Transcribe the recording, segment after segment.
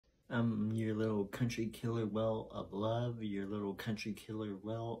Your little country killer well of love, your little country killer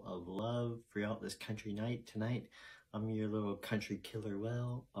well of love throughout this country night tonight. I'm your little country killer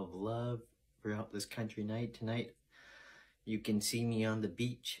well of love throughout this country night tonight. You can see me on the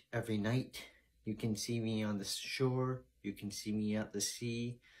beach every night. You can see me on the shore. You can see me out the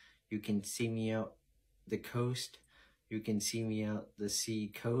sea. You can see me out the coast. You can see me out the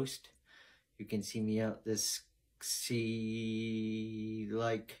sea coast. You can see me out this sea-like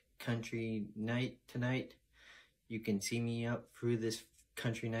country night tonight. You can see me out through this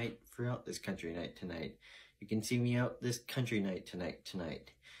country night throughout this country night tonight. You can see me out this country night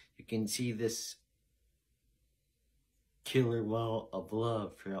tonight. You can see this killer wall of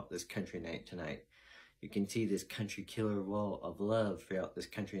love throughout this country night tonight. You can see this country killer wall of love throughout this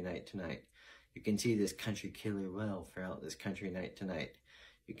country night tonight. You can see this country killer well throughout this country night tonight.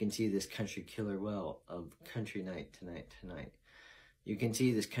 You can see this country killer well of country night tonight. You can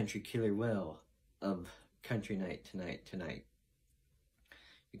see this country killer well of country night tonight.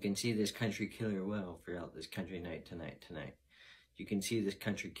 You can see this country killer well throughout this country night tonight. You can see this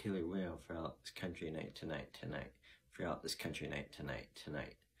country killer well throughout this country night tonight. Throughout this country night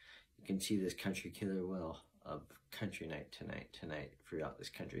tonight. You can see this country killer well of country night tonight. Throughout this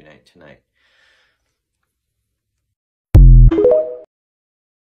country night tonight.